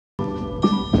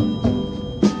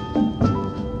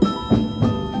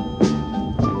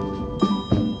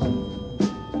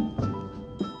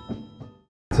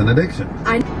an addiction.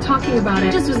 I'm talking about it.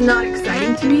 It just was not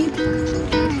exciting to me.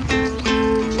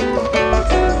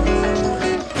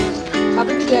 Have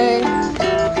a good day.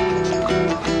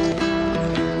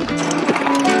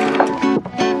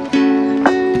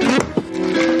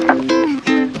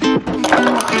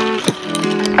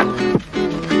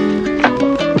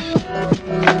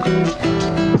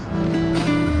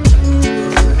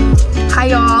 Hi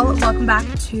y'all, welcome back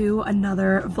to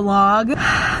another vlog.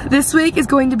 This week is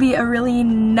going to be a really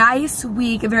nice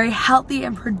week, a very healthy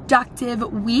and productive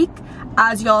week,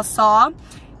 as y'all saw.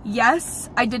 Yes,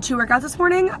 I did 2 workouts this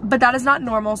morning, but that is not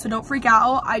normal, so don't freak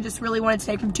out. I just really wanted to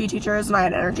take from 2 teachers and I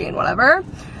had energy and whatever.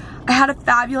 I had a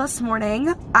fabulous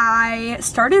morning. I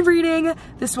started reading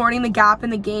this morning The Gap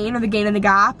and the Gain, or The Gain and the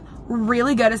Gap.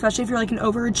 Really good, especially if you're like an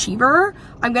overachiever.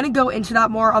 I'm gonna go into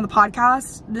that more on the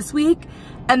podcast this week.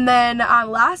 And then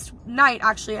last night,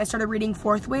 actually, I started reading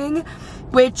Fourth Wing,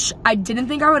 which I didn't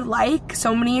think I would like.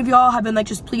 So many of y'all have been like,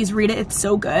 just please read it, it's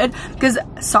so good. Because,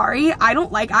 sorry, I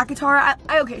don't like ACOTAR.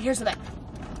 Okay, here's the thing.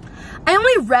 I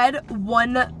only read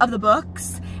one of the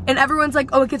books, and everyone's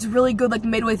like, oh, it gets really good like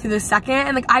midway through the second.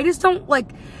 And like, I just don't like,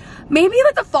 maybe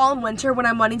like the fall and winter when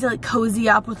I'm wanting to like cozy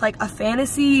up with like a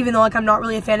fantasy, even though like I'm not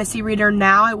really a fantasy reader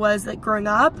now, I was like growing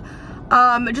up.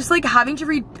 Just like having to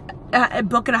read a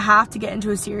book and a half to get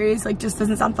into a series like just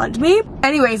doesn't sound fun to me.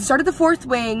 Anyways, I started the Fourth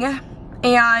Wing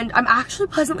and I'm actually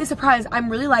pleasantly surprised. I'm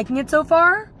really liking it so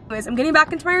far. Anyways, I'm getting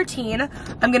back into my routine.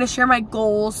 I'm gonna share my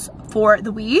goals for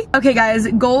the week. Okay guys,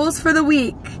 goals for the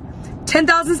week.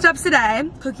 10,000 steps a day,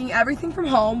 cooking everything from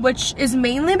home, which is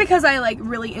mainly because I like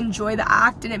really enjoy the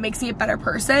act and it makes me a better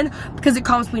person because it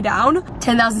calms me down.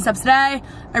 10,000 steps a day.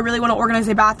 I really want to organize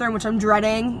my bathroom, which I'm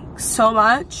dreading so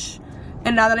much.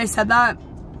 And now that I said that,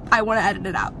 I want to edit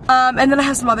it out. And then I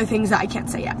have some other things that I can't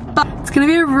say yet. But it's gonna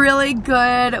be a really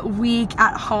good week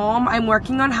at home. I'm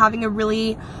working on having a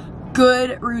really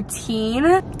good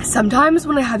routine. Sometimes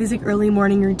when I have these like early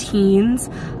morning routines,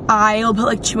 I'll put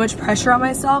like too much pressure on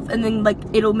myself and then like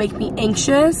it'll make me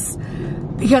anxious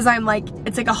because I'm like,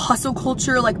 it's like a hustle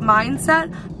culture like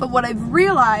mindset. But what I've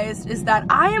realized is that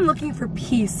I am looking for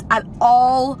peace at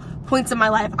all points in my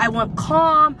life. I want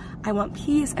calm, I want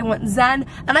peace, I want zen,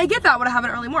 and I get that when I have an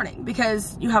early morning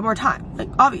because you have more time, like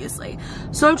obviously.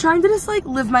 So I'm trying to just like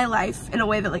live my life in a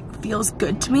way that like feels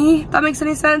good to me, if that makes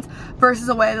any sense, versus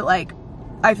a way that like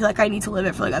I feel like I need to live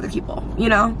it for like other people, you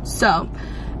know? So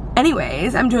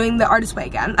anyways, I'm doing the artist way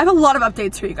again. I have a lot of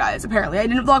updates for you guys, apparently. I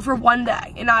didn't vlog for one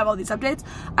day, and now I have all these updates.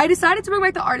 I decided to bring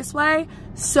back the artist way,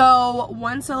 so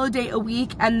 1 solo date a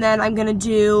week, and then I'm gonna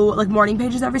do like morning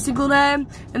pages every single day,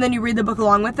 and then you read the book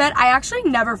along with it. I actually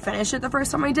never finished it the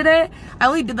first time I did it. I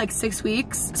only did like 6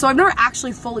 weeks, so I've never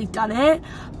actually fully done it,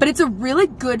 but it's a really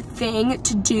good thing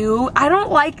to do.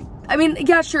 I mean,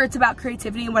 yeah, sure, it's about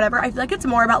creativity and whatever. I feel like it's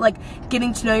more about like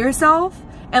getting to know yourself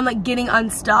and like getting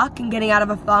unstuck and getting out of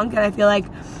a funk, and I feel like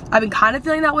I've been kind of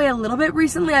feeling that way a little bit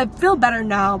recently. I feel better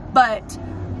now, but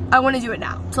I want to do it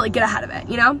now to like get ahead of it,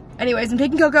 you know? Anyways, I'm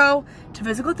taking Coco to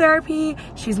physical therapy.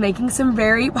 She's making some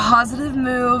very positive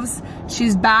moves.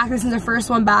 She's back. This is her first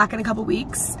one back in a couple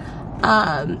weeks.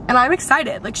 And I'm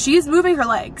excited. Like, she's moving her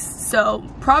legs, so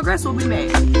progress will be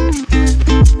made.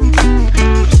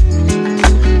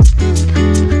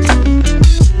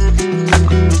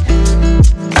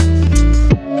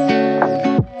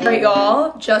 Alright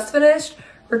y'all, just finished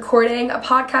recording a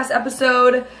podcast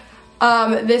episode.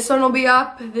 This one will be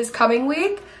up this coming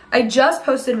week. I just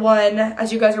posted one,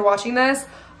 as you guys are watching this,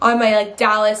 on my like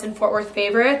Dallas and Fort Worth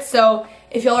favorites. So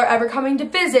if y'all are ever coming to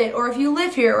visit, or if you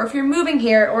live here, or if you're moving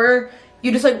here, or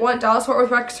you just like want Dallas Fort Worth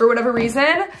recs for whatever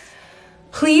reason,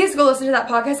 please go listen to that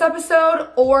podcast episode,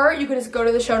 or you can just go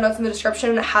to the show notes in the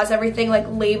description. It has everything like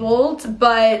labeled,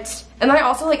 and I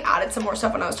also like added some more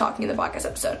stuff when I was talking in the podcast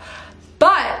episode.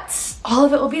 But all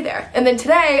of it will be there. And then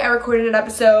today I recorded an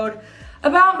episode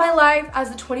about my life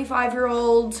as a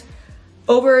 25-year-old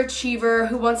overachiever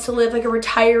who wants to live like a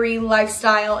retiree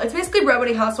lifestyle. It's basically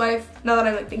breadwinning housewife, now that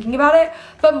I'm like thinking about it,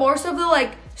 but more so the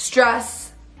like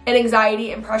stress and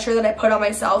anxiety and pressure that I put on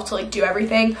myself to like do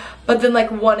everything, but then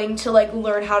like wanting to like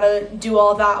learn how to do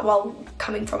all of that while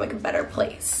coming from like a better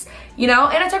place, you know?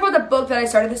 And I talk about the book that I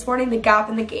started this morning, The Gap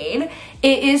and the Gain.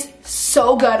 It is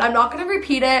so good. I'm not gonna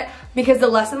repeat it because the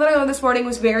lesson that I learned this morning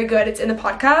was very good. It's in the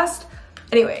podcast.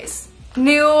 Anyways,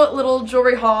 new little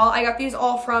jewelry haul. I got these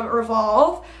all from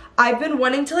Revolve. I've been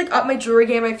wanting to like up my jewelry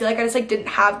game. I feel like I just like didn't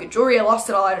have good jewelry. I lost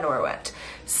it all. I don't know where it went.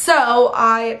 So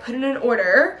I put in an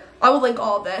order. I will link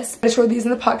all of this. I showed these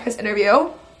in the podcast interview.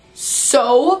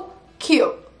 So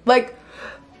cute. Like,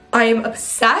 I am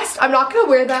obsessed. I'm not gonna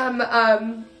wear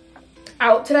them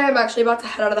out today. I'm actually about to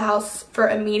head out of the house for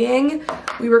a meeting.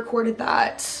 We recorded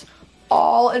that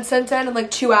all and sent in like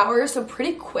 2 hours, so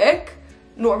pretty quick.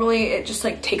 Normally it just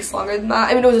like takes longer than that.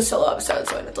 I mean, it was a solo episode,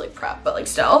 so I didn't have to like prep, but like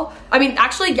still. I mean,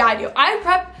 actually, yeah, I do. I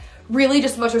prep really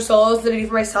just as much for solos as I do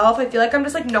for myself. I feel like I'm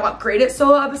just like not great at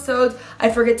solo episodes.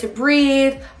 I forget to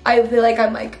breathe. I feel like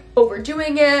I'm like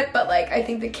overdoing it, but like I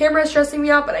think the camera is stressing me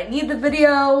out, but I need the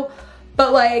video.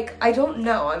 But like, I don't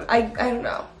know. I don't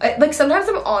know. Like sometimes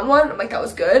I'm on one and I'm like, that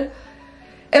was good.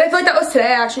 And I feel like that was today.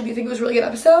 I actually do think it was a really good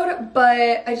episode,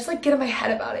 but I just like get in my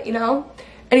head about it, you know?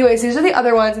 Anyways, these are the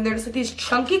other ones, and they're just like these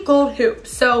chunky gold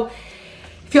hoops. So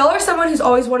if y'all are someone who's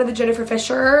always wanted the Jennifer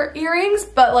Fisher earrings,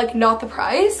 but like not the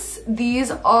price,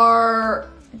 these are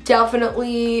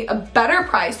definitely a better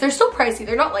price. They're still pricey.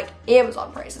 They're not like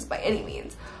Amazon prices by any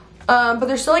means, but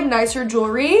they're still like nicer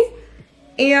jewelry,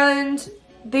 and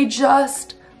they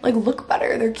just like look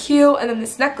better. They're cute. And then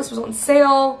this necklace was on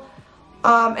sale,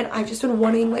 and I've just been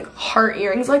wanting like heart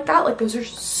earrings like that. Like those are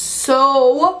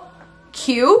so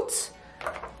cute.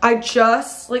 I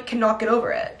just like cannot get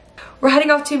over it. We're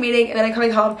heading off to a meeting, and then I'm coming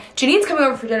home. Janine's coming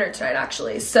over for dinner tonight,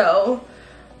 actually, so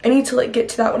I need to like get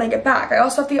to that when I get back. I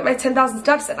also have to get my 10,000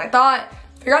 steps in. I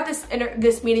forgot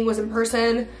this meeting was in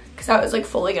person because I was like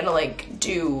fully gonna like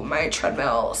do my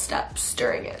treadmill steps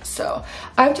during it, so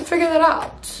I have to figure that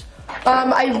out.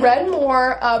 I read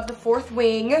more of The Fourth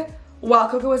Wing while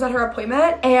Coco was at her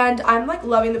appointment, and I'm like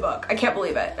loving the book. I can't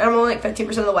believe it. And I'm only like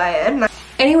 15% of the way in.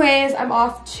 Anyways, I'm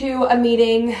off to a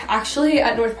meeting actually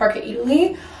at North Park at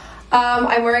Italy.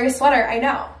 I'm wearing a sweater, I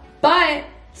know. But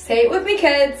say it with me,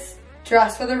 kids.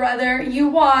 Dress for the weather you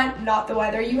want, not the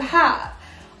weather you have.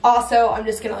 Also, I'm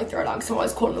just gonna like throw it on because I'm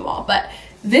always cold in the mall. But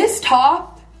this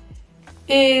top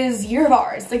is Year of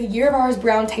Ours. It's like a Year of Ours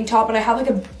brown tank top, and I have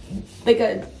like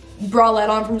a bralette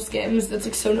on from Skims that's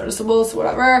like so noticeable, so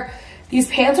whatever. These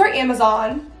pants are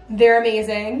Amazon. They're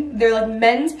amazing. They're like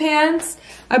men's pants.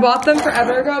 I bought them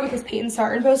forever ago because Peyton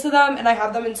Sartin posted them, and I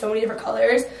have them in so many different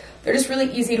colors. They're just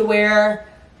really easy to wear.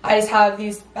 I just have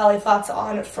these belly flats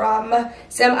on from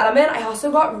Sam Edelman. I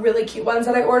also got really cute ones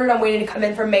that I ordered. I'm waiting to come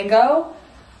in from Mango.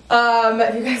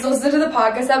 If you guys listen to the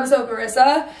podcast episode with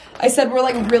Marissa, I said we're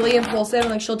like really impulsive,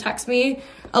 and like she'll text me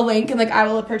a link and like I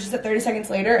will purchase it 30 seconds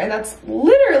later, and that's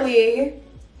literally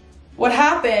what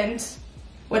happened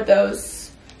with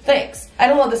those things. I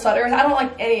don't love the sweaters. I don't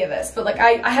like any of this, but like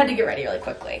I had to get ready really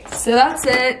quickly. So that's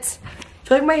it. I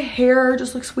feel like my hair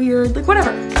just looks weird. Like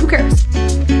whatever, who cares?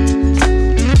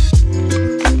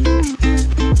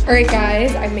 All right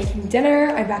guys, I'm making dinner.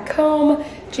 I'm back home.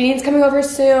 Janine's coming over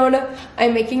soon.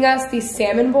 I'm making us these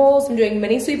salmon bowls. I'm doing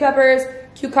mini sweet peppers,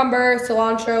 cucumber,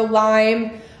 cilantro,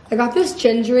 lime. I got this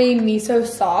gingery miso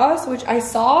sauce, which I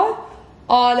saw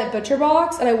on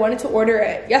ButcherBox, and I wanted to order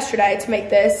it yesterday to make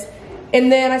this.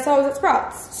 And then I saw it was at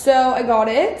Sprouts, so I got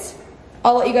it.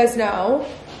 I'll let you guys know.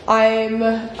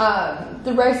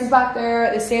 The rice is back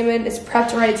there, the salmon is prepped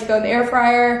and ready to go in the air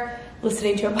fryer,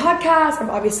 listening to a podcast. I'm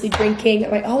obviously drinking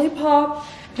my Olipop.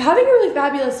 I'm having a really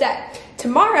fabulous day.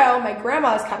 Tomorrow, my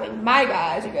grandma is coming. My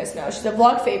guy, as you guys know, she's a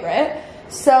vlog favorite.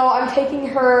 So I'm taking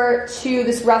her to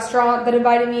this restaurant that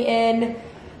invited me in,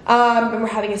 and we're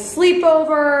having a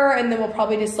sleepover, and then we'll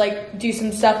probably just like do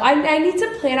some stuff. I need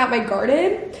to plan out my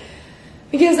garden,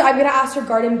 because I'm gonna ask for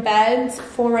garden beds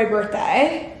for my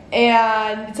birthday,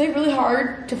 and it's like really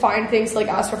hard to find things to like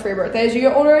ask for your birthday as you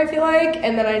get older, I feel like,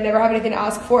 and then I never have anything to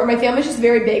ask for. My family's just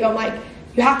very big on like,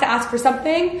 you have to ask for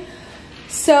something.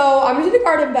 So I'm gonna do the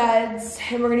garden beds,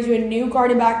 and we're gonna do a new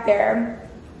garden back there.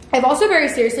 I've also very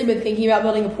seriously been thinking about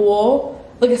building a pool,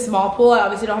 like a small pool. I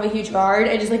obviously don't have a huge yard,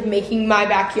 and just like making my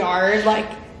backyard, like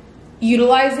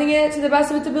utilizing it to the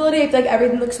best of its ability. I feel like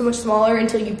everything looks so much smaller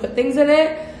until you put things in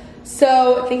it.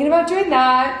 So thinking about doing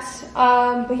that,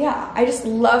 but yeah, I just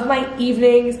love my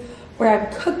evenings where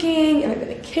I'm cooking and I'm in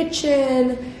the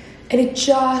kitchen, and it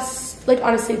just, like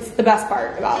honestly, it's the best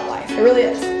part about life. It really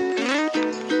is.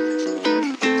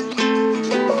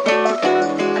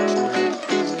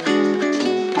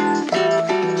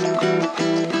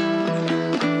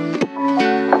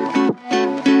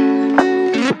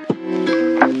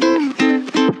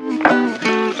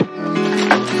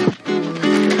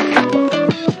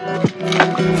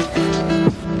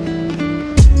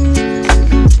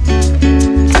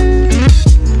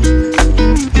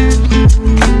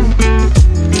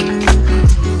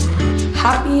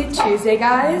 Tuesday,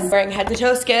 guys. Wearing head to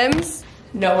toe Skims.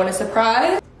 No one is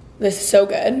surprised. This is so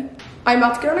good. I'm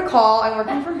about to get on a call. I'm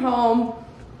working from home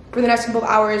for the next couple of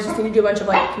hours. Just gonna do a bunch of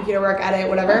like computer work, edit,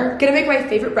 whatever. Gonna make my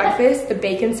favorite breakfast, the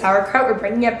bacon sauerkraut. We're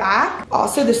bringing it back.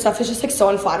 Also, this stuff is just like so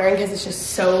unflattering because it's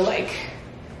just so like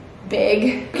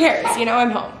big. Who cares? You know,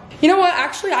 I'm home. You know what?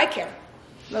 Actually, I care.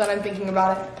 Now that I'm thinking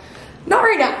about it. Not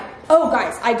right now. Oh,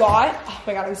 guys, oh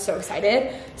my God, I'm so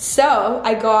excited. So,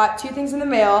 I got 2 things in the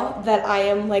mail that I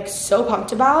am like so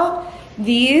pumped about.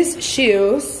 These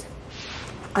shoes,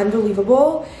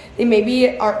 unbelievable. They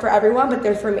maybe aren't for everyone, but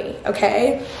they're for me,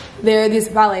 okay? They're these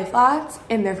ballet flats,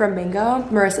 and they're from Mango.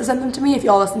 Marissa sent them to me. If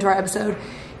y'all listen to our episode,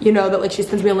 you know that like she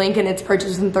sends me a link and it's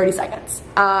purchased in 30 seconds.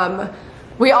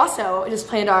 We also just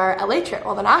planned our LA trip.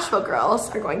 Well, the Nashville girls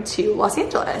are going to Los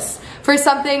Angeles for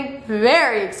something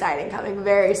very exciting coming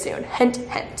very soon. Hint,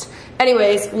 hint.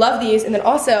 Anyways, love these. And then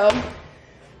also,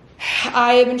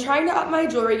 I've been trying to up my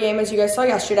jewelry game, as you guys saw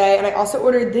yesterday, and I also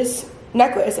ordered this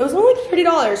necklace. It was only like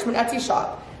 $30 from an Etsy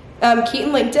shop.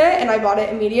 Keaton linked it, and I bought it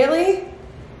immediately.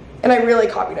 And I really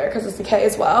copied her because it's a K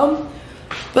as well.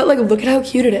 But like, look at how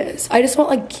cute it is. I just want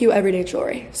like cute everyday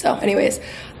jewelry. So anyways,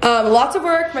 lots of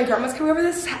work. My grandma's coming over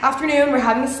this afternoon. We're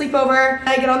having a sleepover.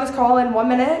 I get on this call in 1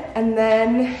 minute and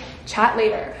then chat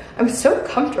later. I'm so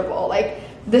comfortable. Like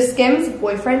the Skims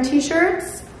boyfriend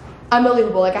t-shirts,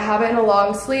 unbelievable. Like I have it in a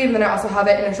long sleeve and then I also have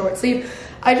it in a short sleeve.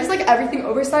 I just like everything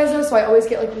oversized though, so I always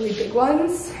get like really big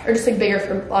ones or just like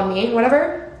bigger on me,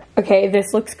 whatever. Okay,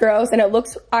 this looks gross and it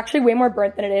looks actually way more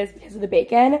burnt than it is because of the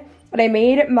bacon. But I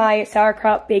made my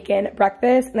sauerkraut bacon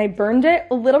breakfast and I burned it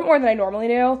a little more than I normally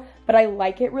do, but I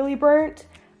like it really burnt.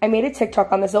 I made a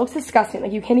TikTok on this. It looks disgusting.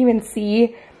 Like you can't even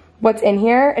see what's in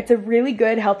here. It's a really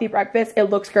good, healthy breakfast. It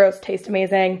looks gross, tastes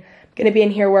amazing. I'm gonna be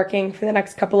in here working for the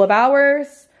next couple of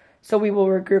hours. So we will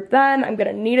regroup then. I'm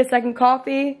gonna need a second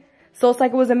coffee. Soul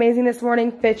Cycle was amazing this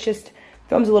morning. Fitz just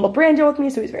films a little Brando with me,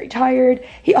 so he's very tired.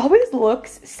 He always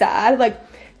looks sad. Like,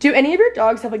 do any of your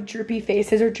dogs have like droopy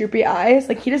faces or droopy eyes?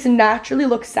 Like he just naturally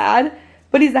looks sad,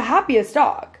 but he's the happiest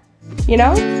dog, you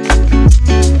know?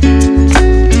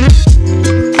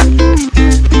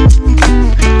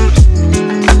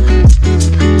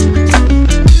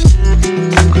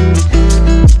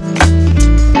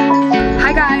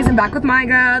 Hi guys, I'm back with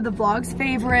Micah, the vlog's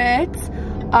favorite.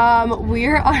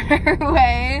 We're on our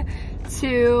way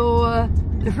to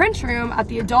the French room at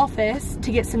the Adolphus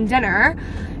to get some dinner.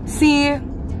 See,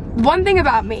 one thing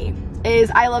about me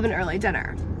is I love an early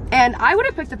dinner. And I would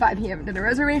have picked a 5 p.m. dinner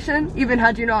reservation, even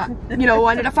had you not, you know,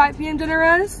 wanted a 5 p.m. dinner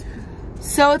res.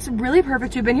 So it's really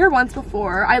perfect. We've been here once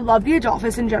before. I love the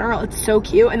Adolphus in general. It's so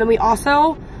cute. And then we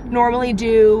also normally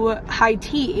do high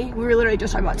tea. We were literally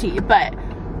just talking about tea, but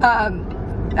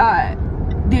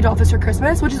the Adolphus for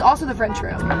Christmas, which is also the French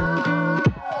room.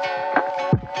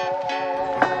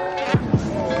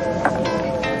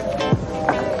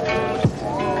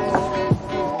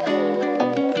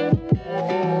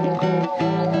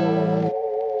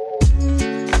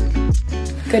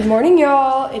 Good morning,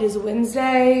 y'all. It is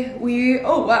Wednesday.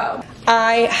 Oh wow.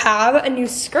 I have a new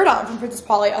skirt on from Princess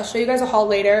Polly. I'll show you guys a haul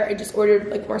later. I just ordered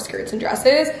like more skirts and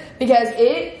dresses because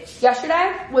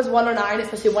yesterday was 109. It's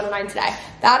supposed to be 109 today.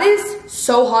 That is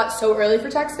so hot so early for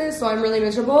Texas, so I'm really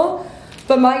miserable.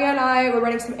 But Maya and I were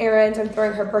running some errands. I'm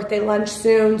throwing her birthday lunch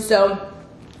soon, so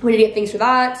we need to get things for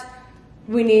that.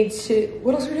 We need to,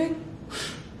 what else are we doing?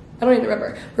 I don't even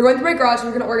remember. We're going through my garage and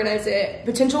we're gonna organize it.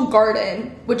 Potential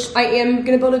garden, which I am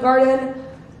gonna build a garden.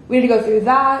 We need to go through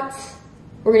that.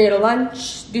 We're gonna get a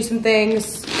lunch, do some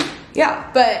things. Yeah,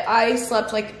 but I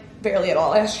slept like barely at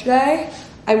all yesterday.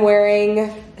 I'm wearing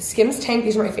a Skims tank.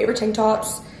 These are my favorite tank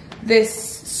tops. This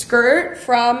skirt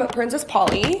from Princess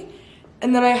Polly.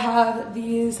 And then I have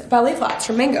these ballet flats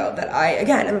from Mango that I,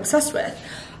 again, am obsessed with.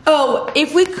 Oh,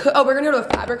 if we could, we're gonna go to a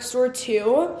fabric store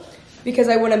too because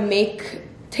I wanna make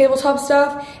tabletop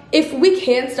stuff. If we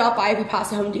can stop by, if we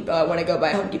pass a Home Depot, I want to go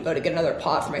by Home Depot to get another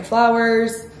pot for my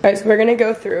flowers. Guys, we're gonna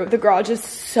go through. The garage is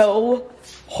so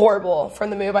horrible from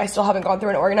the move. I still haven't gone through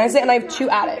and organized it, and I have 2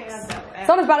 attics. It's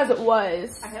not as bad as it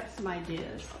was. I have some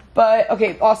ideas. But,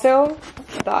 okay, also,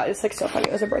 that is like so funny.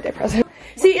 It was a birthday present.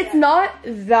 See, it's not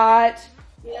that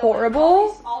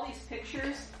horrible. All these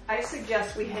pictures, I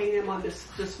suggest we hang them on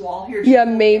this wall here. Yeah,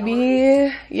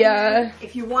 maybe. Yeah.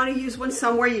 If you want to use one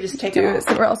somewhere, you just take it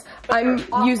somewhere else. But I'm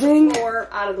off using the floor,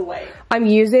 out of the way. I'm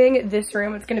using this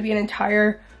room. It's gonna be an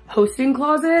entire hosting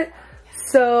closet.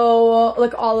 So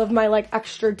like all of my like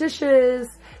extra dishes.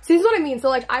 See, this is what I mean. So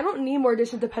like I don't need more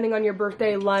dishes depending on your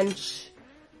birthday lunch.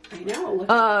 I know.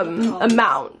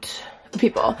 Amount.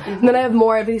 People. And then I have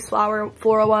more of these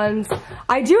floral ones.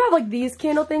 I do have like these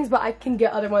candle things, but I can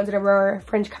get other ones that are more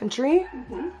French country.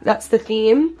 That's the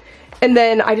theme. And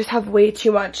then I just have way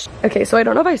too much. Okay, so I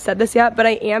don't know if I said this yet, but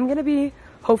I am gonna be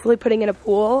hopefully putting in a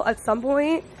pool at some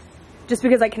point just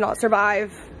because I cannot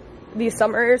survive these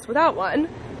summers without one.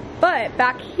 But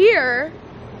back here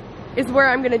is where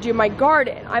I'm gonna do my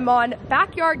garden. I'm on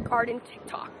Backyard Garden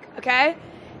TikTok, okay?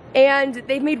 and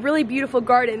they've made really beautiful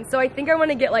gardens. So I think I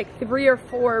want to get like 3 or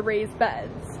 4 raised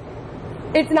beds.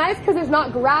 It's nice because there's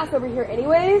not grass over here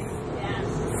anyways.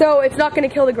 Yes. So it's not going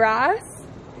to kill the grass.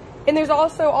 And there's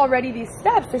also already these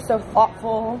steps. They're so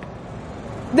thoughtful.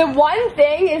 The one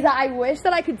thing is that I wish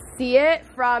that I could see it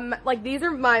from, like, these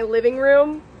are my living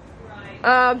room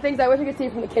things. I wish I could see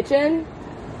it from the kitchen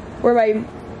where my,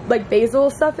 like, basil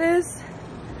stuff is.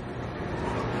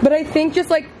 But I think just,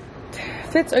 like,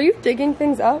 Fitz, are you digging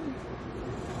things up?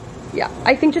 Yeah,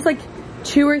 I think just, like,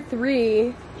 2 or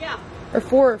 3. Yeah. Or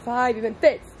 4 or 5 even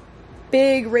fits.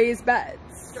 Big raised beds.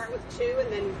 Start with 2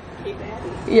 and then keep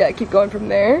adding. Yeah, keep going from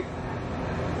there.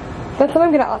 That's what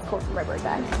I'm gonna ask Cole for my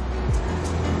birthday.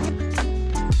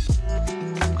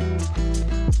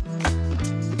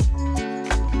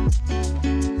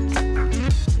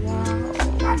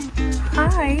 Wow.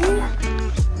 Hi.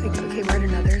 Like, okay, we're at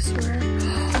another store.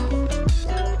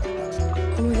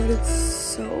 Oh my god, it's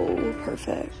so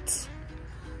perfect.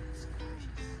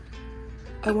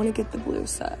 I want to get the blue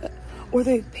set. Or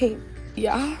the pink.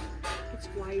 Yeah? It's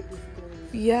white with gold.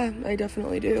 Yeah, I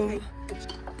definitely do.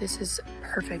 This is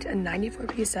perfect. A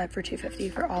 94-piece set for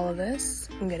 $250 for all of this.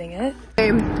 I'm getting it.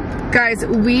 Okay, guys,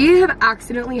 we have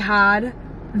accidentally had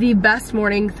the best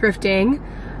morning thrifting.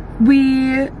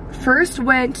 We first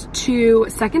went to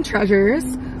Second Treasures,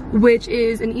 which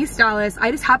is in East Dallas. I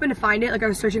just happened to find it. Like, I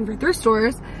was searching for thrift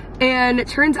stores, and it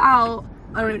turns out,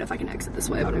 I don't even know if I can exit this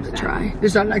way, but I'm gonna try.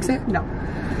 There's not an exit? No.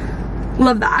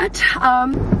 Love that.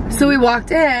 So we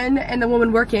walked in, and the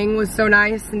woman working was so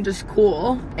nice and just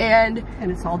cool. And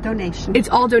it's all donations. It's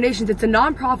all donations. It's a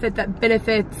nonprofit that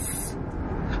benefits,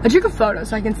 I took a photo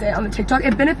so I can say it on the TikTok.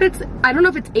 It benefits, I don't know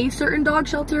if it's a certain dog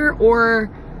shelter or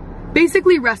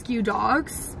basically rescue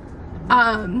dogs.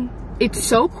 It's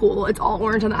so cool. It's all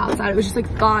orange on the outside. It was just like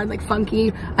fun, like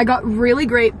funky. I got really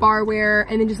great barware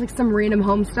and then just like some random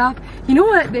home stuff. You know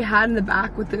what they had in the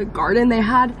back with the garden? They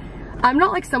had, I'm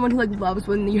not like someone who like loves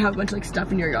when you have a bunch of like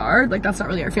stuff in your yard. Like, that's not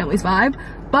really our family's vibe.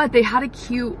 But they had a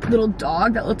cute little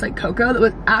dog that looked like Coco that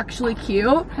was actually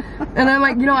cute. And I'm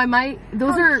like, you know, I might,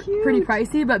 those are pretty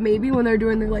pricey, but maybe when they're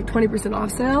doing their like 20% off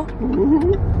sale,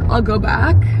 I'll go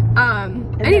back.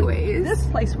 Anyways. This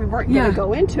place we weren't gonna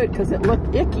go into it because it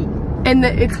looked icky. And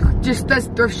it's just this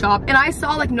thrift shop. And I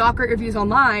saw like not great reviews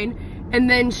online. And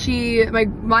then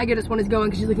my goodness one is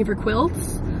going because she's looking for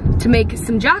quilts to make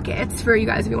some jackets for you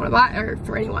guys if you want to buy, or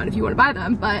for anyone if you want to buy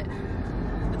them. But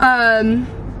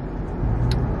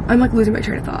I'm like losing my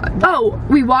train of thought. Oh,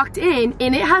 we walked in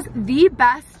and it has the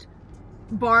best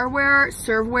barware,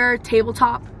 serveware,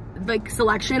 tabletop like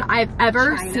selection I've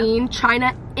ever seen.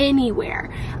 China anywhere.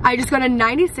 I just got a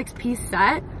 96-piece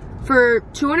set for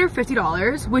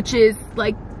 $250, which is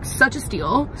like such a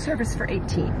steal. Service for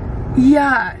 18.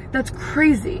 Yeah, that's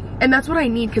crazy. And that's what I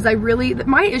need, because I really,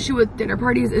 my issue with dinner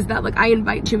parties is that like I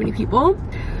invite too many people.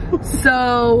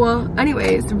 So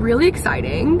anyways, really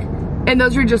exciting. And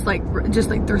those are just like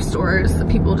thrift stores,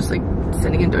 people just like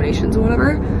sending in donations or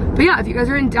whatever. But yeah, if you guys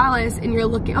are in Dallas and you're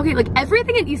looking, okay, like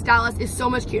everything in East Dallas is so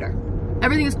much cuter.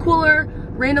 Everything is cooler.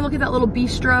 Random, look at that little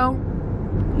bistro.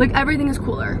 Like everything is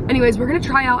cooler. Anyways, we're gonna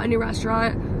try out a new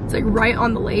restaurant. It's like right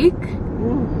on the lake.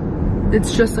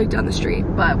 It's just like down the street,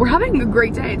 but we're having a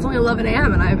great day. It's only 11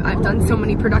 a.m. and I've done so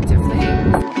many productive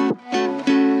things.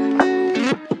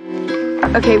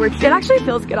 Okay, it actually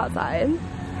feels good outside.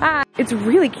 Hi. It's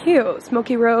really cute.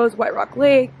 Smoky Rose, White Rock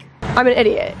Lake. I'm an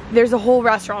idiot. There's a whole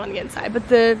restaurant on the inside, but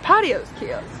the patio's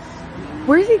cute.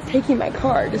 Where is he taking my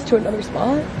car? Just to another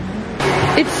spot?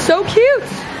 It's so cute.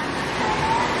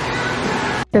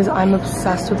 Because I'm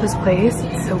obsessed with this place.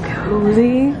 It's so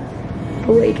cozy.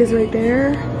 The lake is right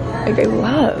there. Like, I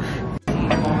love.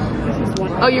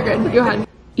 Oh, you're good. Go ahead.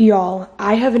 Y'all,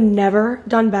 I have never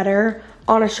done better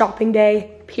on a shopping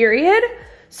day, period.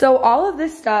 So all of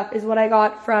this stuff is what I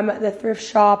got from the thrift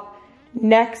shop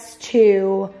next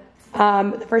to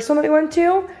the first one that we went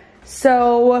to.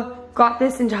 So got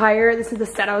this is the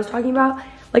set I was talking about,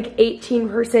 like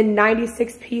 18-person,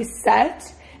 96-piece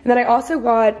set. And then I also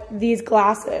got these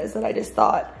glasses that I just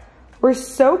thought were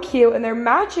so cute, and they're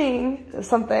matching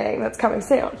something that's coming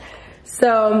soon.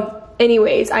 So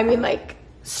anyways, I mean, like,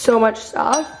 so much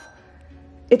stuff.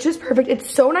 It's just perfect. It's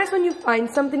so nice when you find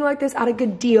something like this at a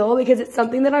good deal, because it's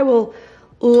something that I will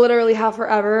literally have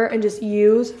forever and just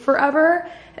use forever.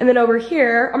 And then over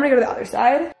here, I'm gonna go to the other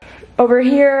side. Over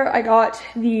here, I got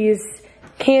these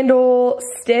candle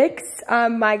sticks.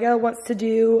 Micah wants to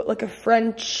do like a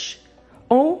French,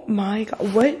 oh my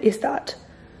God, what is that?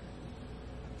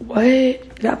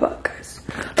 What? That book, guys.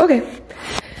 Okay,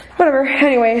 whatever.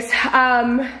 Anyways,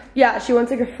 yeah, she wants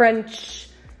like a French,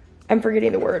 I'm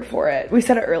forgetting the word for it. We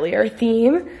said it earlier,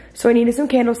 theme. So I needed some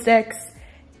candlesticks,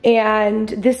 and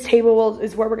this table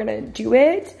is where we're gonna do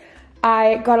it.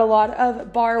 I got a lot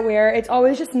of barware. It's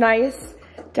always just nice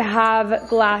to have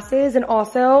glasses, and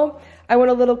also I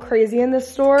went a little crazy in this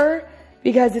store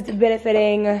because it's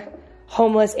benefiting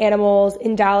homeless animals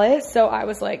in Dallas. So I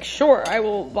was like, sure, I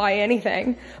will buy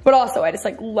anything. But also I just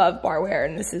like love barware,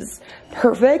 and this is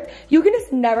perfect. You can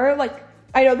just never, like,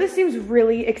 I know this seems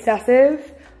really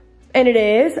excessive, and it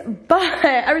is, but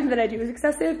everything that I do is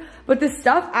excessive, but this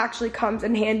stuff actually comes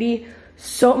in handy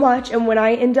so much. And when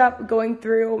I end up going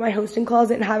through my hosting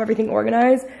closet and have everything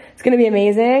organized, it's gonna be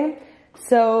amazing.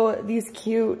 So these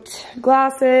cute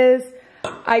glasses.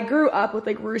 I grew up with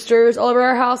like roosters all over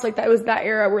our house. Like that was that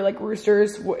era where like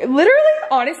roosters were literally,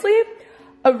 honestly,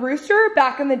 a rooster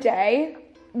back in the day,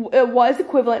 is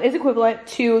equivalent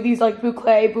to these like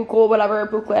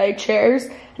boucle chairs.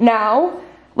 Now,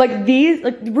 like these,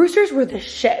 like roosters were the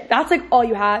shit. That's like all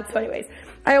you had. So anyways,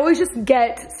 I always just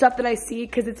get stuff that I see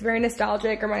because it's very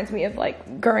nostalgic, reminds me of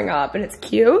like growing up, and it's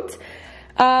cute.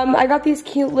 I got these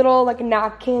cute little like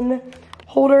napkin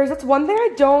holders. That's one thing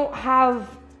I don't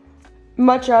have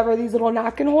much of, are these little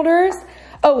napkin holders.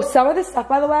 Oh, some of this stuff,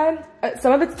 by the way,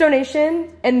 some of it's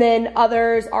donation, and then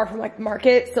others are from like the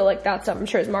market. So like that stuff I'm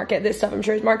sure is market, this stuff I'm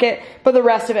sure is market, but the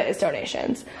rest of it is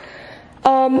donations.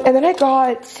 And then I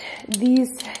got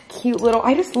these cute little,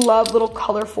 I just love little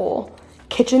colorful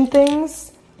kitchen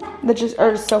things that just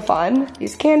are so fun.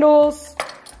 These candles,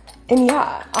 and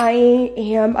yeah, I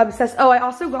am obsessed. Oh, I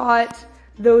also got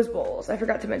those bowls. I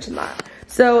forgot to mention that.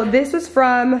 So this was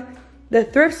from the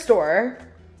thrift store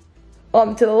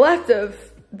to the left of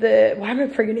the, why am I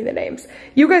forgetting the names?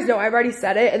 You guys know, I've already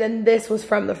said it, and then this was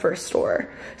from the first store.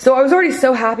 So I was already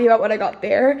so happy about what I got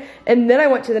there, and then I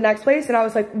went to the next place and I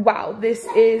was like, wow, this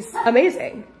is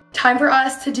amazing. Time for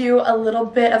us to do a little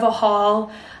bit of a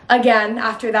haul again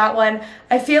after that one.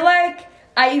 I feel like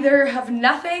I either have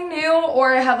nothing new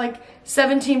or I have like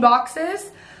 17 boxes,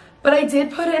 but I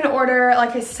did put in order,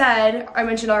 like I said, I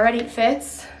mentioned already, it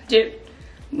fits. Dude.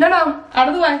 No, out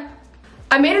of the way.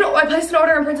 I placed an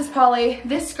order on Princess Polly.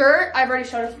 This skirt, I've already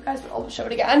shown it to you guys, but I'll show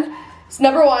it again. It's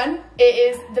number one. It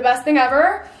is the best thing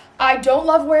ever. I don't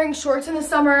love wearing shorts in the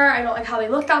summer. I don't like how they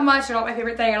look that much. They're not my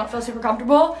favorite thing. I don't feel super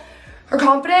comfortable or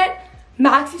confident.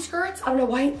 Maxi skirts, I don't know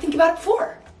why I didn't think about it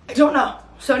before. I don't know.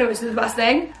 So anyways, this is the best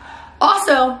thing.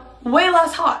 Also, way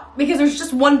less hot because there's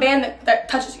just one band that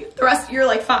touches you. The rest, you're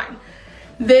like fine.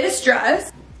 This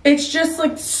dress, it's just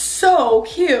like so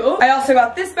cute. I also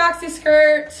got this maxi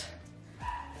skirt.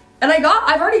 And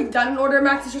I've already done an order of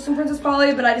maxi skirts from Princess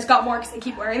Polly, but I just got more because I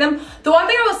keep wearing them. The one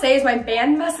thing I will say is my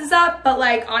band messes up, but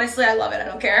like honestly, I love it, I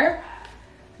don't care.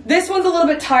 This one's a little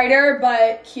bit tighter,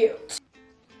 but cute.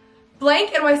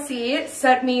 Blank NYC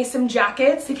sent me some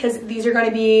jackets because these are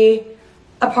gonna be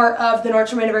a part of the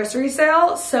Nordstrom anniversary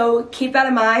sale. So keep that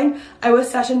in mind. I was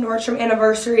such a Nordstrom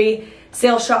anniversary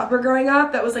sale shopper growing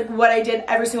up. That was like what I did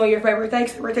every single year for my birthday,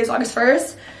 because my birthday is August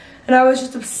 1st. And I was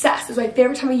just obsessed. It was my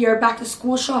favorite time of year, back to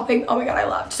school shopping. Oh my God, I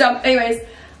loved. So anyways,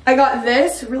 I got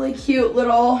this really cute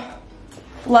little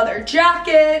leather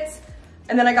jacket.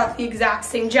 And then I got the exact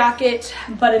same jacket,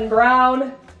 but in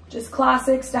brown. Just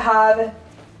classics to have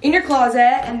in your closet.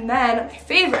 And then my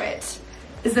favorite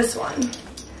is this one.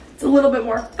 It's a little bit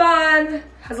more fun,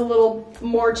 has a little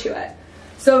more to it.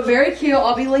 So very cute.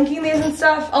 I'll be linking these and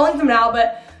stuff. I'll link them now,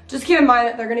 but just keep in mind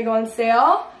that they're gonna go on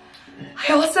sale.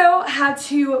 I also had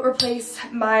to replace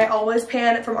my Always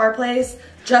pan from our place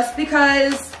just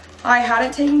because I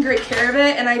hadn't taken great care of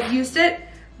it, and I've used it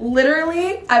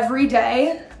literally every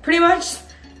day pretty much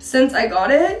since I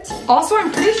got it. Also,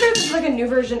 I'm pretty sure this is like a new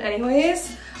version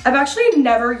anyways. I've actually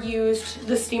never used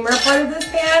the steamer part of this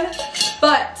pan,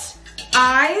 but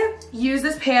I use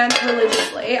this pan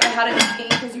religiously. I had it in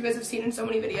pink, as you guys have seen in so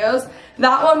many videos.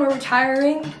 That one we're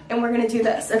retiring, and we're gonna do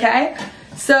this, okay?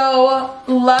 So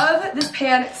love this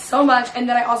pan so much. And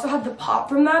then I also have the pot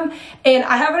from them, and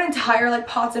I have an entire like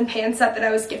pots and pan set that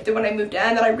I was gifted when I moved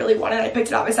in that I really wanted. I picked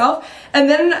it out myself, and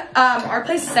then our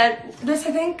place sent this,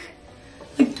 I think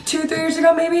like 2 or 3 years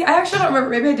ago maybe. I actually don't remember,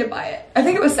 maybe I did buy it. I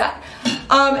think it was set.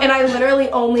 And I literally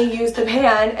only used the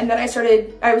pan, and then I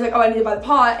was like, oh, I need to buy the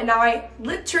pot, and now I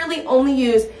literally only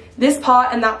use this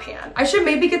pot and that pan. I should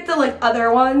maybe get the like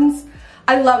other ones.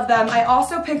 I love them. I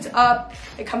also picked up,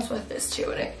 it comes with this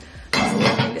too, and it has a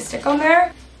little thing to stick on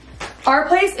there. Our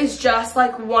Place is just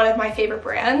like one of my favorite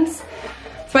brands.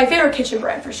 It's my favorite kitchen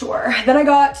brand for sure. Then I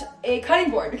got a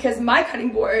cutting board because my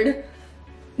cutting board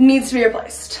needs to be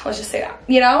replaced. Let's just say that,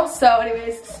 you know? So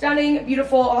anyways, stunning,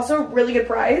 beautiful, also really good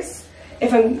price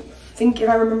if I'm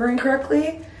remembering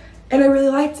correctly, and I really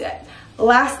liked it.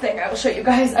 last thing I will show you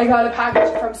guys, I got a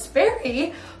package from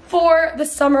Sperry for the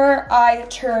summer I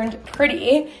turned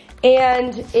pretty,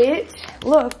 and it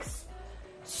looks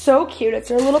so cute. It's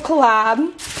their little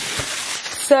collab.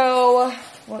 So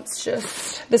let's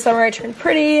just, the summer I turned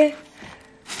pretty.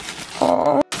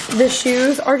 Aww. The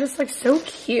shoes are just like so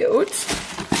cute.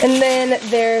 And then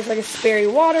there's like a Sperry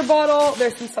water bottle.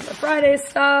 There's some Summer Friday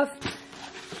stuff.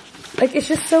 Like, it's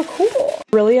just so cool.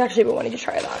 Really actually been wanting to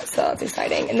try that, so that's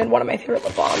exciting. And then one of my favorite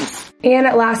lip balms. And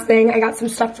last thing, I got some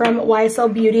stuff from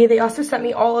YSL Beauty. They also sent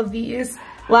me all of these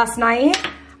last night.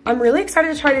 I'm really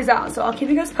excited to try these out, so I'll keep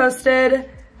you guys posted.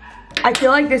 I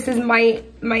feel like this might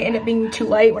end up being too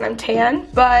light when I'm tan,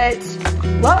 but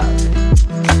love.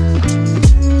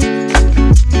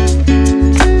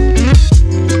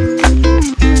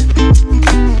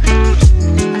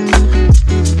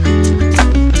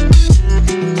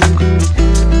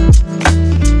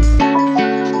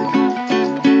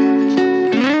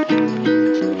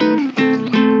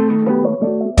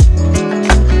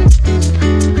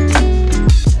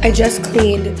 I just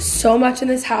cleaned so much in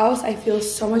this house. I feel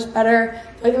so much better.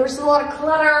 Like, there was a lot of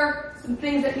clutter, some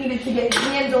things that needed to get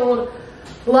handled,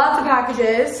 lots of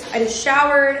packages. I just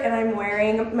showered and I'm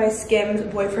wearing my Skims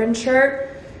boyfriend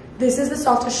shirt. This is the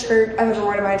softest shirt I've ever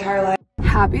worn in my entire life.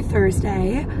 Happy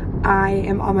Thursday. I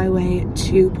am on my way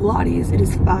to Pilates. It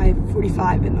is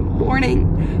 5:45 in the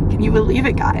morning. Can you believe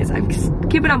it, guys? I'm just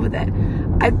keeping up with it.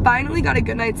 I finally got a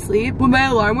good night's sleep. When my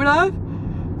alarm went off,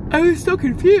 I was so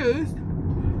confused.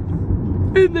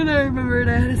 And then I remembered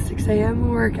I had a 6 a.m.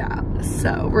 workout.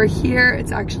 So we're here.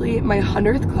 It's actually my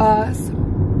 100th class,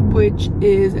 which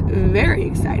is very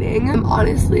exciting. I'm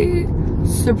honestly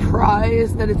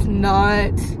surprised that it's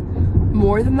not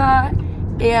more than that.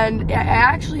 And I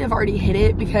actually have already hit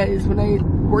it because when I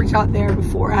worked out there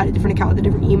before, I had a different account with a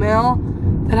different email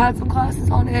that had some classes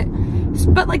on it.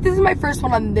 But like, this is my first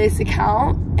one on this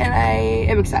account and I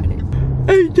am excited.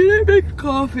 I didn't make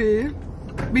coffee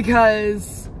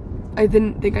because I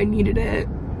didn't think I needed it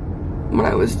when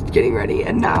I was getting ready,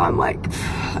 and now I'm like,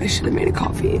 I should have made a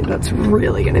coffee. That's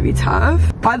really gonna be tough.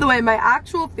 By the way, my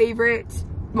actual favorite,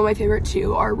 well, my favorite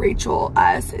two are Rachel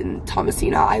S. and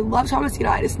Thomasina. I love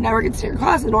Thomasina. I just never get to take her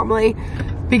classes normally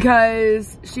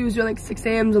because she was doing like 6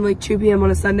 a.m. and like 2 p.m.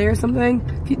 on a Sunday or something.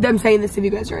 I'm saying this if you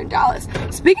guys are in Dallas.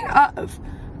 Speaking of,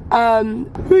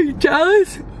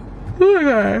 Dallas, oh my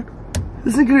God.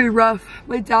 This is gonna be rough.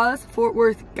 My Dallas-Fort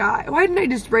Worth guy. Why didn't I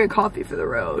just bring a coffee for the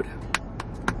road?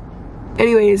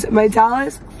 Anyways, my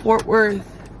Dallas-Fort Worth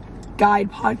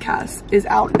guide podcast is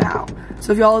out now.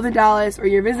 So if y'all live in Dallas, or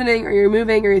you're visiting, or you're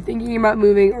moving, or you're thinking about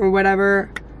moving, or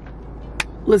whatever,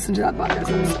 listen to that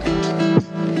podcast.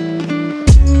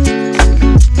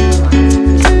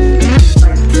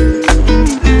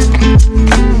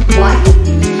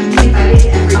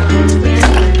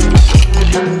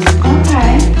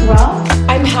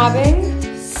 Having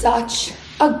such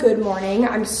a good morning.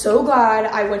 I'm so glad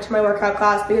I went to my workout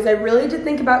class because I really did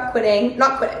think about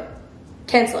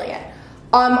canceling it.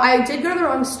 I did go to the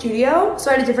wrong studio,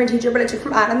 so I had a different teacher, but I took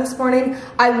from Adam this morning.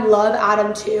 I love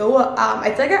Adam too.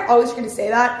 I feel like I always forget to say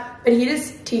that, but he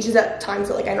just teaches at times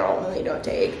that like I normally don't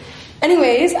take.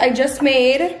 Anyways, I just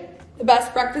made the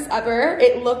best breakfast ever.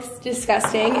 It looks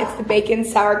disgusting. It's the bacon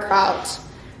sauerkraut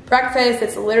breakfast.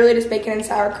 It's literally just bacon and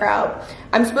sauerkraut.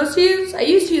 I used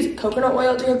to use coconut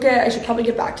oil to cook it. I should probably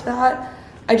get back to that.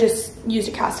 I just used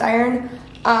a cast iron.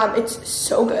 It's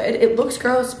so good. It looks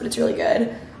gross, but it's really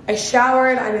good. I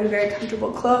showered. I'm in very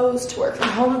comfortable clothes to work from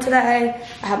home today.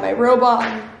 I have my robe on.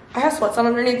 I have sweats on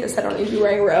underneath this. I don't need to be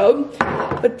wearing a robe.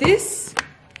 But this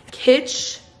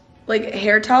Kitsch, like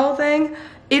hair towel thing,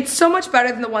 it's so much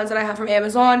better than the ones that I have from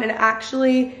Amazon, and it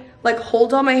actually like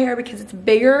holds on my hair because it's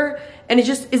bigger and it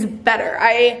just is better.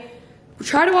 I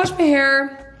try to wash my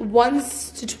hair once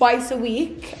to twice a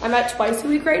week. I'm at twice a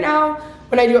week right now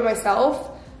when I do it myself.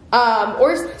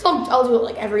 Or I'll do it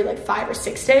like every like 5 or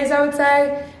 6 days, I would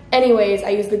say. Anyways, I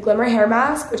use the Glimmer hair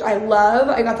mask, which I love.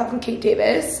 I got that from Kate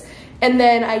Davis. And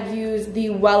then I use the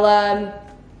Wella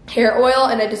hair oil,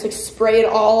 and I just like spray it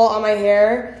all on my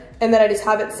hair. And then I just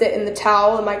have it sit in the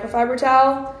towel, the microfiber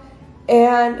towel.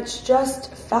 And it's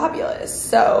just fabulous.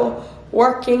 So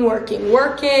working.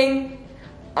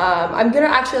 I'm gonna,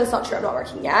 actually, that's not true, I'm not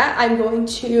working yet. I'm going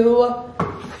to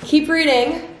keep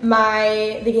reading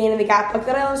The Gain and the Gap book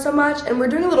that I love so much, and we're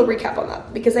doing a little recap on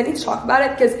that because I need to talk about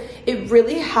it because it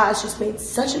really has just made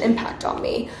such an impact on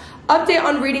me. Update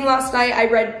on reading last night, I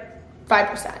read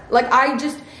 5%. Like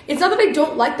it's not that I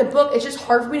don't like the book, it's just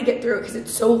hard for me to get through it because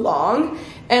it's so long,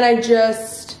 and I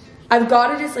just I've got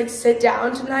to just like sit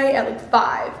down tonight at like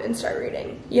 5 and start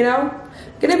reading, you know?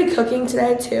 I'm gonna be cooking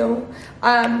today too.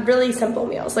 Really simple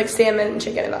meals like salmon,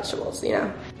 chicken, and vegetables, you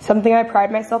know? Something I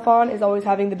pride myself on is always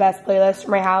having the best playlist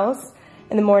for my house.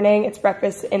 In the morning, it's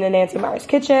breakfast in the Nancy Meyer's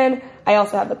kitchen. I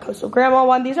also have the Coastal Grandma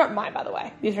one. These aren't mine, by the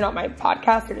way. These are not my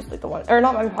podcasts. They're just like the ones, or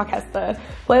not my podcast, the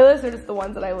playlist. They're just the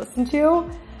ones that I listen to.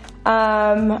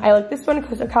 I like this one,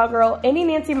 Coastal Cowgirl. Any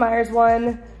Nancy Meyer's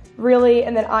one, really.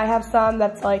 And then I have some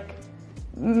that's like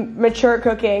mature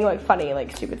cooking, like funny,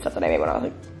 like stupid stuff that I made when I was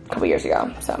like a couple years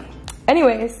ago. So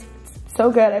anyways, it's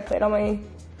so good. I played on my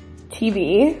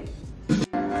TV.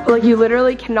 Like, you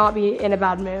literally cannot be in a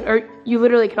bad mood, or you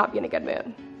literally cannot be in a good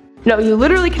mood. No, you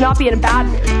literally cannot be in a bad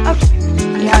mood.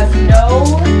 Okay. He has no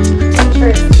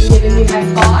interest in giving me my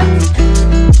spot.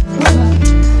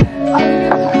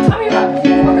 Tell me about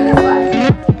it. Over this way.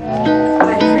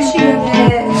 I appreciate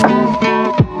it.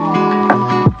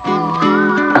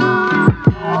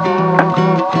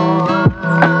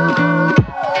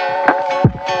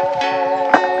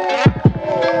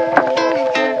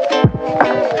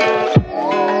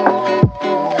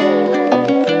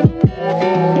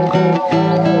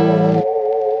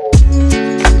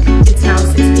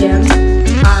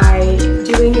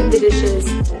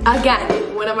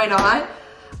 Again, when am I not?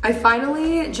 I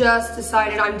finally just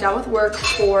decided I'm done with work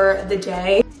for the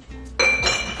day.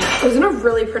 I was in a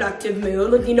really productive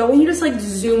mood. Like, you know when you just like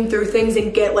zoom through things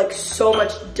and get like so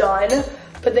much done,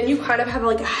 but then you kind of have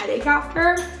like a headache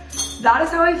after? That is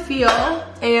how I feel,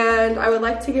 and I would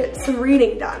like to get some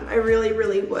reading done. I really,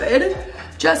 really would.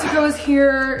 Jessica was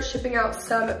here shipping out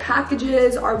some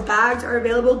packages. Our bags are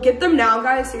available. Get them now,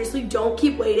 guys. Seriously, don't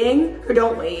keep waiting, or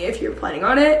don't wait if you're planning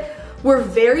on it. We're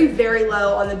very, very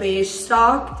low on the beige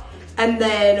stock, and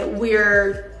then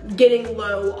we're getting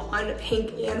low on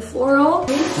pink and floral.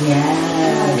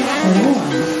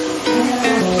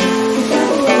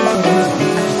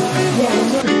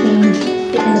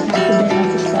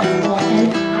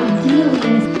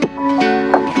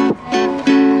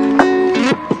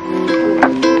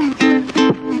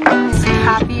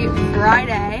 Happy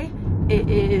Friday. It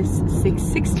is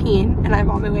 6:16 and I'm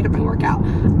on my way to my workout.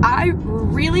 I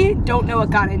really don't know what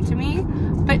got into me,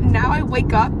 but now I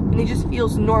wake up and it just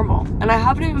feels normal. And I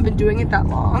haven't even been doing it that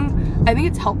long. I think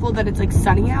it's helpful that it's like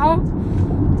sunny out.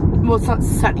 Well, it's not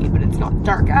sunny, but it's not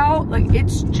dark out. Like,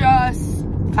 it's just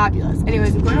fabulous.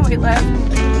 Anyways, I'm going to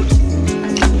weightlift.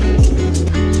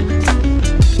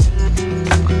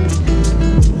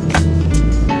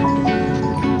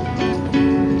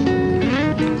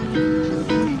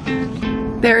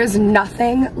 There is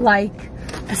nothing like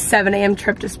a 7 a.m.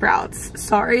 trip to Sprouts.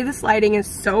 Sorry, this lighting is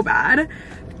so bad,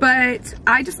 but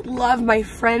I just love my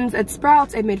friends at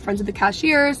Sprouts. I made friends with the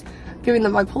cashiers, giving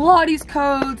them my Pilates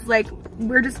codes. Like,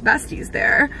 we're just besties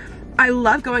there. I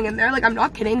love going in there. Like, I'm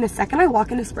not kidding. The second I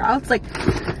walk into Sprouts, like,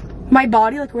 my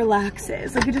body like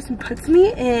relaxes. Like, it just puts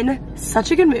me in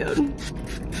such a good mood.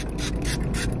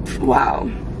 Wow.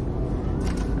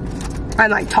 I'm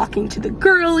like talking to the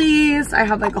girlies. I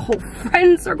have like a whole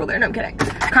friend circle there. No, I'm kidding.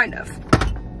 Kind of.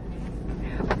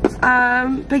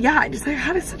 But yeah, I just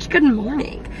had such a good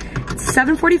morning. It's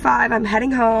 7:45. I'm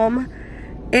heading home.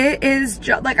 It is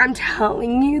just like, I'm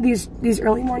telling you, these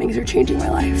early mornings are changing my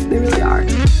life. They really are.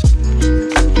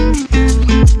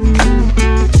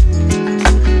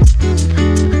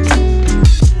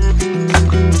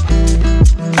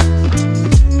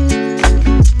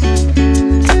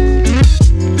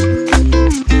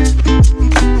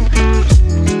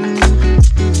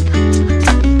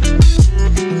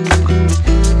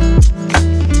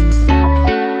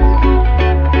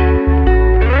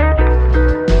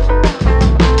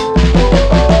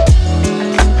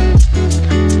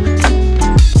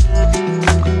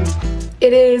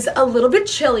 It is a little bit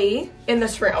chilly in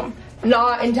this room,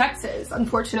 not in Texas,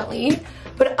 unfortunately,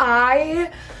 but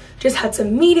I just had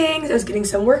some meetings. I was getting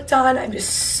some work done. I'm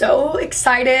just so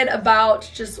excited about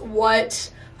just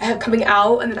what I have coming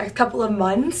out in the next couple of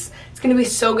months. It's gonna be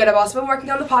so good. I've also been working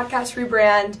on the podcast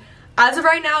rebrand. As of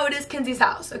right now, it is Kenzie's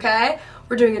house, okay?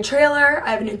 We're doing a trailer.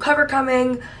 I have a new cover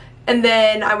coming, and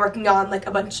then I'm working on like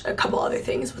a couple other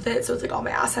things with it, so it's like all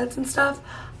my assets and stuff.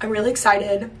 I'm really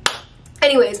excited.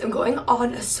 Anyways, I'm going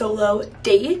on a solo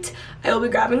date. I will be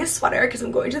grabbing a sweater because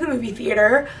I'm going to the movie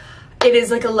theater. It is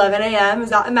like 11 a.m.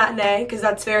 Is that a matinee? Because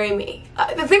that's very me.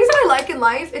 The things that I like in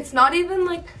life, it's not even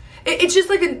like, it's just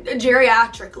like a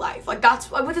geriatric life. Like, that's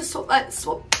what like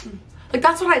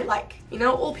that's what I like, you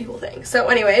know, old people things. So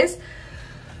anyways,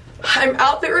 I'm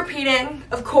outfit repeating,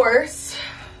 of course.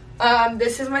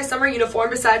 This is my summer uniform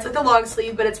besides like the long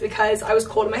sleeve, but it's because I was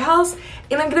cold in my house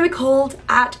and I'm gonna be cold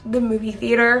at the movie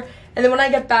theater. And then when I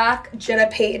get back, Jenna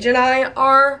Paige and I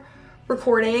are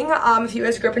recording. If you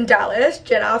guys grew up in Dallas,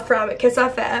 Jenna from Kiss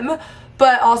FM.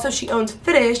 But also she owns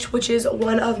Finish, which is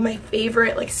one of my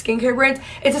favorite like skincare brands.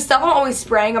 It's the stuff I'm always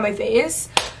spraying on my face.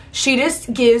 She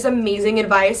just gives amazing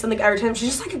advice, and like every time, she's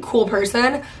just like a cool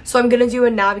person. So I'm gonna do a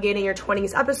Navigating Your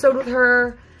 20s episode with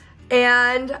her,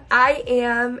 and I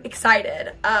am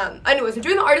excited. Anyways, I'm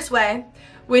doing The Artist Way,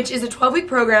 which is a 12-week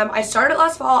program. I started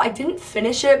last fall. I didn't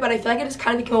finish it, but I feel like it just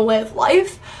kind of became a way of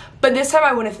life. But this time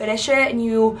I want to finish it, and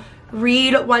you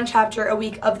read one chapter a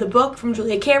week of the book from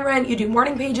Julia Cameron. You do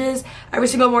morning pages every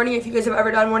single morning. If you guys have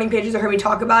ever done morning pages or heard me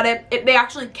talk about it, they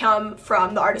actually come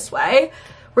from The Artist Way,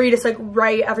 where you just like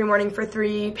write every morning for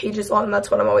 3 pages long.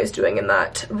 That's what I'm always doing in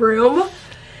that room.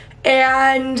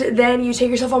 And then you take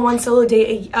yourself on one solo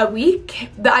date a week.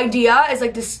 The idea is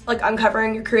like just like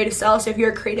uncovering your creative self. So if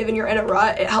you're a creative and you're in a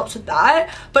rut, it helps with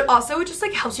that. But also it just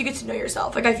like helps you get to know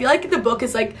yourself. Like I feel like the book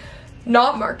is like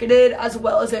not marketed as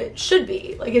well as it should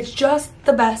be. Like it's just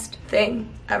the best thing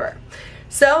ever.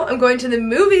 So I'm going to the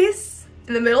movies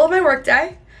in the middle of my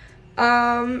workday.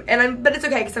 But it's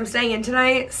okay because I'm staying in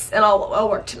tonight and I'll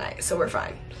work tonight, so we're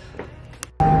fine.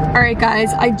 All right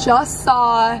guys, I just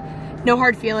saw No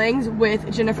Hard Feelings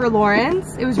with Jennifer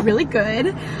Lawrence. It was really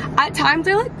good. At times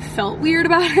I like felt weird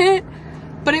about it,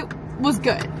 but it was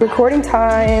good. Recording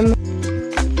time.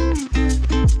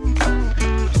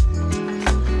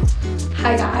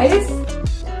 Hi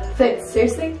guys.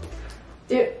 Seriously?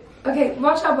 Dude, okay,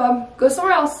 watch out, bub. Go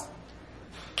somewhere else.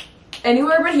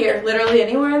 Anywhere but here. Literally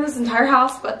anywhere in this entire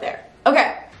house but there.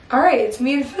 Okay. Alright, it's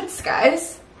me and Fitz,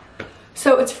 guys.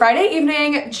 So it's Friday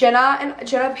evening. Jenna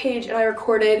Paige and I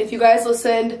recorded. If you guys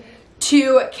listened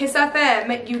to Kiss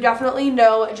FM, you definitely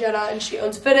know Jenna, and she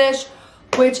owns Finish,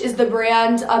 which is the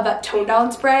brand of that tone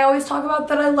down spray I always talk about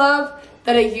that I love,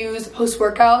 that I use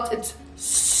post-workouts. It's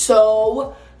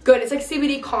so good. It's like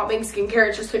CBD calming skincare.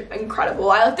 It's just like incredible.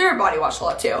 I like their body wash a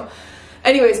lot too.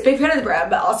 Anyways, big fan of the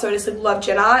brand, but also I just like love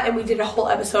Jenna, and we did a whole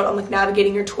episode on like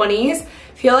navigating your 20s.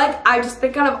 Feel like I've just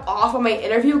been kind of off on my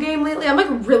interview game lately. I'm like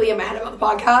really in my head about the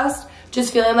podcast,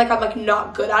 just feeling like I'm like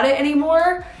not good at it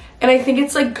anymore. And I think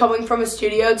it's like going from a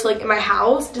studio to like in my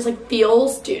house, it just like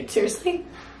feels, dude, seriously,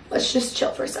 let's just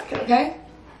chill for a second, okay?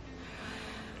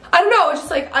 I don't know, it's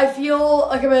just like I feel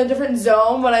like I'm in a different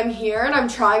zone when I'm here, and I'm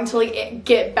trying to like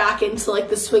get back into like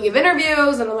the swing of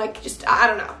interviews, and I'm like just, I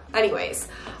don't know. Anyways,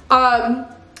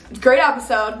 great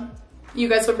episode. You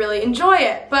guys would really enjoy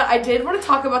it. But I did want to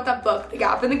talk about that book, The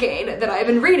Gap and the Gain, that I've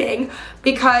been reading,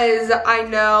 because I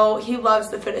know he loves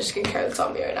the Finish skincare that's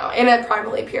on me right now, and at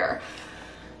Primally Pure.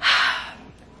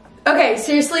 Okay,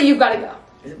 seriously, you've got to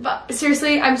go. But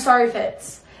seriously, I'm sorry,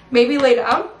 Fitz. Maybe lay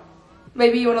down.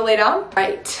 Maybe you want to lay down?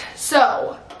 Right.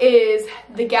 So is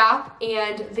The Gap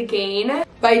and the Gain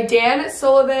by Dan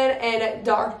Sullivan and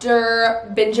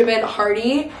Dr. Benjamin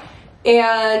Hardy.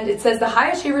 And it says, The High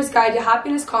Achiever's Guide to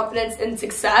Happiness, Confidence, and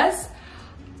Success.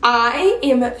 I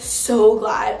am so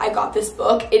glad I got this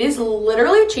book. It is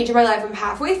literally changing my life. I'm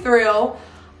halfway through.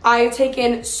 I've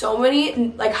taken so many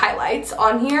like highlights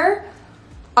on here.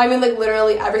 I mean, like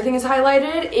literally everything is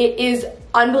highlighted. It is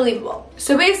unbelievable.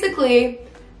 So basically,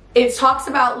 it talks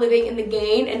about living in the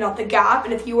gain and not the gap.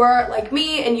 And if you are like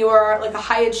me and you are like a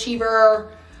high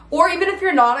achiever, or even if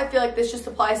you're not, I feel like this just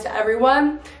applies to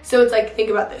everyone. So it's like, think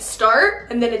about this. Start,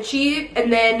 and then achieve,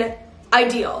 and then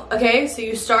ideal, okay? So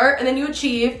you start, and then you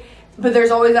achieve, but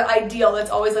there's always that ideal. That's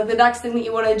always like the next thing that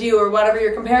you want to do, or whatever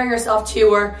you're comparing yourself to,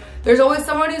 or there's always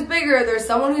someone who's bigger, there's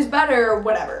someone who's better, or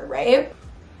whatever, right?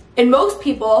 And most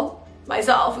people,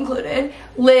 myself included,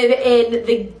 live in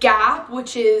the gap,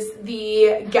 which is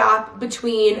the gap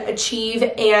between achieve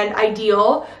and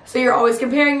ideal. So you're always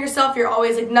comparing yourself, you're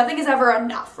always like, nothing is ever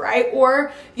enough, right?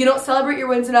 Or you don't celebrate your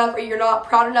wins enough, or you're not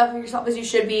proud enough of yourself as you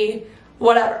should be,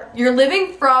 whatever. You're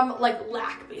living from like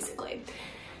lack, basically.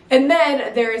 And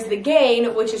then there is the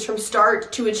gain, which is from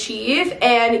start to achieve,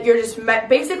 and you're just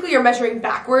basically you're measuring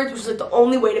backwards, which is like the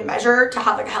only way to measure to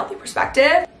have like a healthy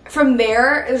perspective. From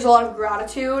there, there's a lot of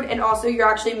gratitude, and also you're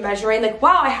actually measuring like,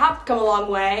 wow, I have come a long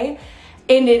way,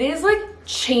 and it is like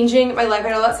changing my life. I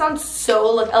know that sounds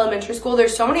so like elementary school.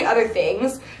 There's so many other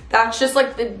things. That's just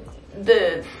like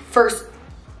the first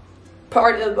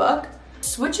part of the book.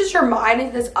 Switches your mind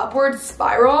into this upward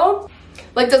spiral.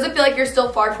 Like, does it feel like you're still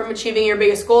far from achieving your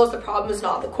biggest goals? The problem is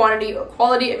not the quantity or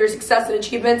quality of your success and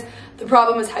achievements. The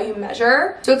problem is how you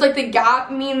measure. So it's like the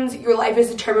gap means your life is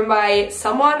determined by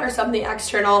someone or something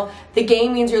external. The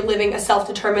gain means you're living a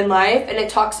self-determined life. And it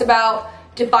talks about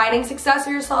defining success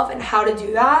for yourself and how to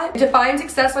do that. Define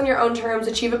success on your own terms,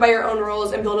 achieve it by your own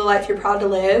rules, and build a life you're proud to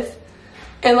live.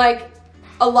 And like,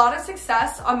 a lot of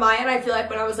success on my end, I feel like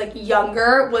when I was like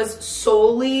younger, was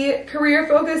solely career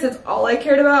focused. It's all I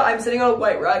cared about. I'm sitting on a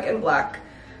white rug and black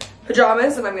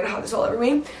pajamas and I'm gonna have this all over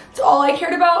me. It's all I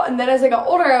cared about. And then as I got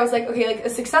older, I was like, okay, like a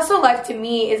successful life to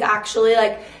me is actually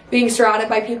like being surrounded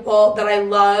by people that I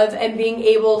love and being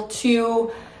able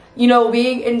to, you know,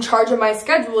 being in charge of my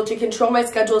schedule, to control my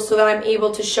schedule so that I'm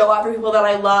able to show up for people that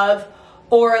I love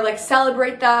or like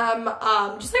celebrate them.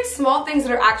 Just like small things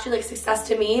that are actually like success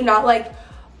to me, not like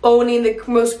owning the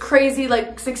most crazy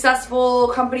like successful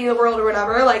company in the world or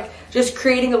whatever. Like just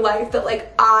creating a life that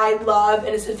like I love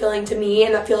and is fulfilling to me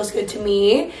and that feels good to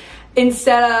me,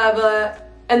 instead of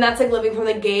and that's like living from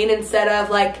the gain instead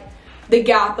of like the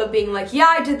gap of being like, yeah,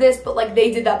 I did this but like they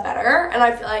did that better. And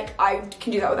I feel like I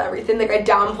can do that with everything. Like I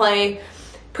downplay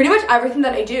pretty much everything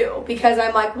that I do because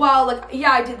I'm like, well, like,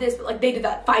 yeah, I did this but like they did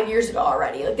that 5 years ago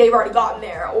already, like they've already gotten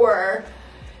there, or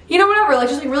you know, whatever. Like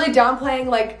just like really downplaying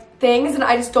like things, and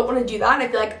I just don't want to do that. And I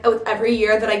feel like with every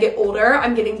year that I get older,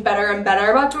 I'm getting better and better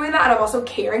about doing that, and I'm also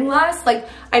caring less. Like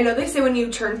I know they say when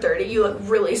you turn 30 you like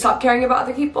really stop caring about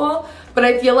other people, but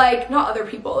I feel like not other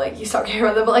people, like you stop caring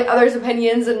about them, but like others'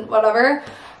 opinions and whatever.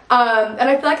 And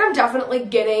I feel like I'm definitely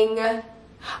getting, I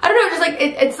don't know, just like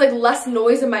it's like less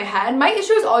noise in my head. My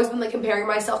issue has always been like comparing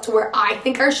myself to where I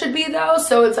think I should be though,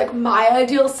 so it's like my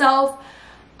ideal self.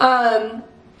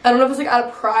 I don't know if it's like out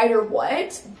of pride or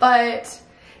what, but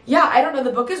yeah, I don't know.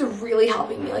 The book is really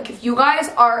helping me. Like if you guys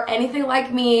are anything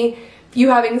like me, if you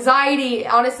have anxiety,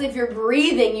 honestly, if you're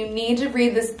breathing, you need to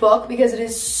read this book because it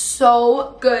is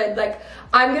so good. Like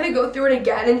I'm gonna go through it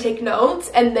again and take notes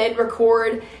and then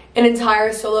record an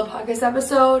entire solo podcast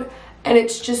episode, and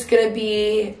it's just gonna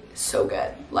be so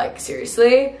good. Like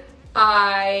seriously,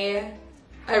 I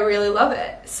really love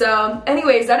it. So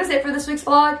anyways, that is it for this week's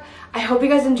vlog. I hope you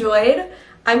guys enjoyed.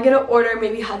 I'm gonna order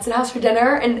maybe Hudson House for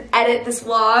dinner and edit this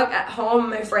vlog at home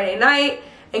on my Friday night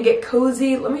and get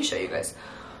cozy. Let me show you guys.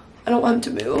 I don't want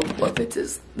him to move. What if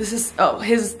it's his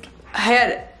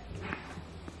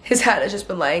head has just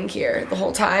been laying here the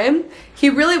whole time. He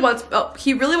really wants me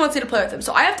to play with him.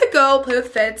 So I have to go play with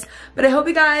Fitz, but I hope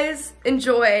you guys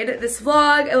enjoyed this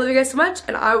vlog. I love you guys so much,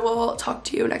 and I will talk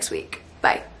to you next week.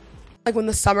 Bye. Like when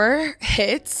the summer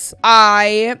hits,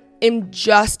 I am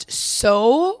just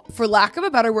so, for lack of a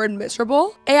better word,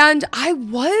 miserable. And I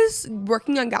was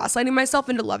working on gaslighting myself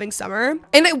into loving summer.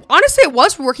 And honestly, it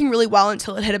was working really well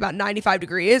until it hit about 95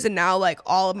 degrees. And now like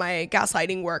all of my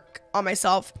gaslighting work on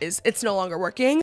myself it's no longer working.